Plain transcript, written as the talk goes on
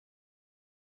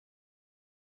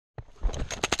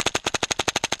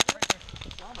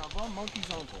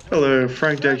Hello,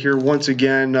 Frank Deck here once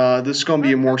again. This is going to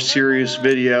be a more serious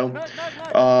video.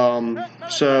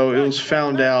 So it was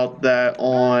found out that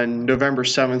on November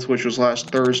 7th, which was last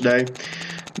Thursday,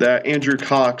 that Andrew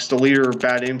Cox, the leader of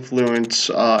Bad Influence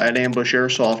at Ambush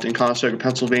Airsoft in Conestoga,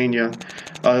 Pennsylvania,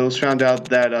 it was found out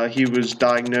that he was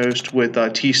diagnosed with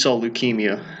T-cell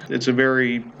leukemia. It's a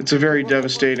very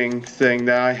devastating thing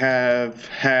that I have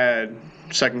had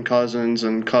second cousins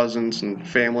and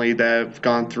family that have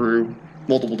gone through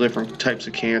multiple different types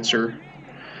of cancer,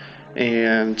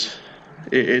 and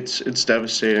it's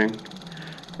devastating.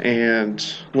 And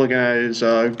looking at his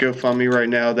GoFundMe right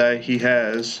now, that he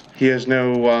has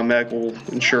no medical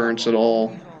insurance at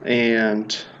all,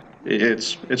 and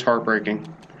it's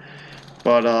heartbreaking.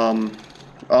 But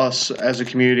us as a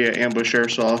community at Ambush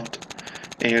Airsoft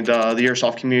and the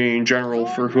Airsoft community in general,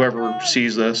 for whoever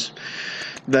sees this,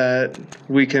 that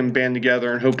we can band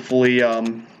together and hopefully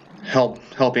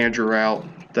help Andrew out.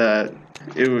 That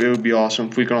it would be awesome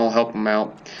if we can all help him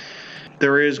out.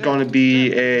 There is going to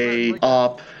be a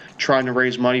op trying to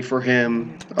raise money for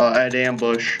him at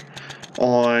Ambush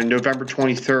on November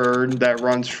 23rd that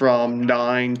runs from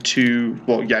 9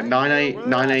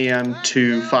 a.m.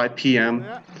 to 5 p.m.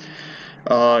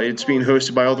 It's being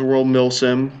hosted by Otherworld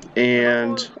Milsim,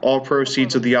 and all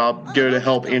proceeds of the op go to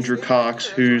help Andrew Cox,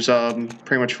 who's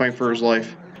pretty much fighting for his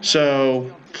life.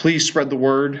 So please spread the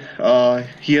word.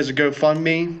 He has a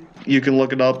GoFundMe. You can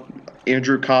look it up.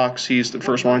 Andrew Cox. He's the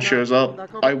first one that shows up.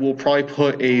 I will probably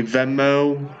put a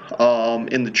Venmo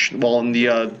in the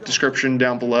description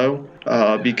down below,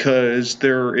 because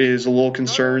there is a little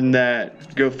concern that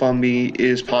GoFundMe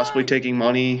is possibly taking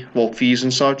money, fees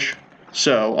and such.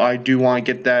 So I do want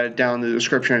to get that down in the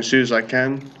description as soon as I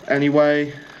can.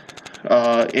 Anyway,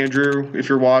 Andrew, if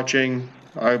you're watching,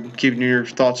 I'm keeping your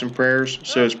thoughts and prayers.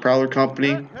 So is Prowler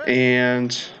Company,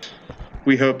 and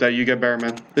we hope that you get better,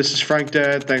 man. This is Frank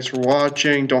Dad. Thanks for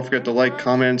watching. Don't forget to like,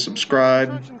 comment,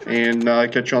 subscribe, and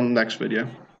catch you on the next video.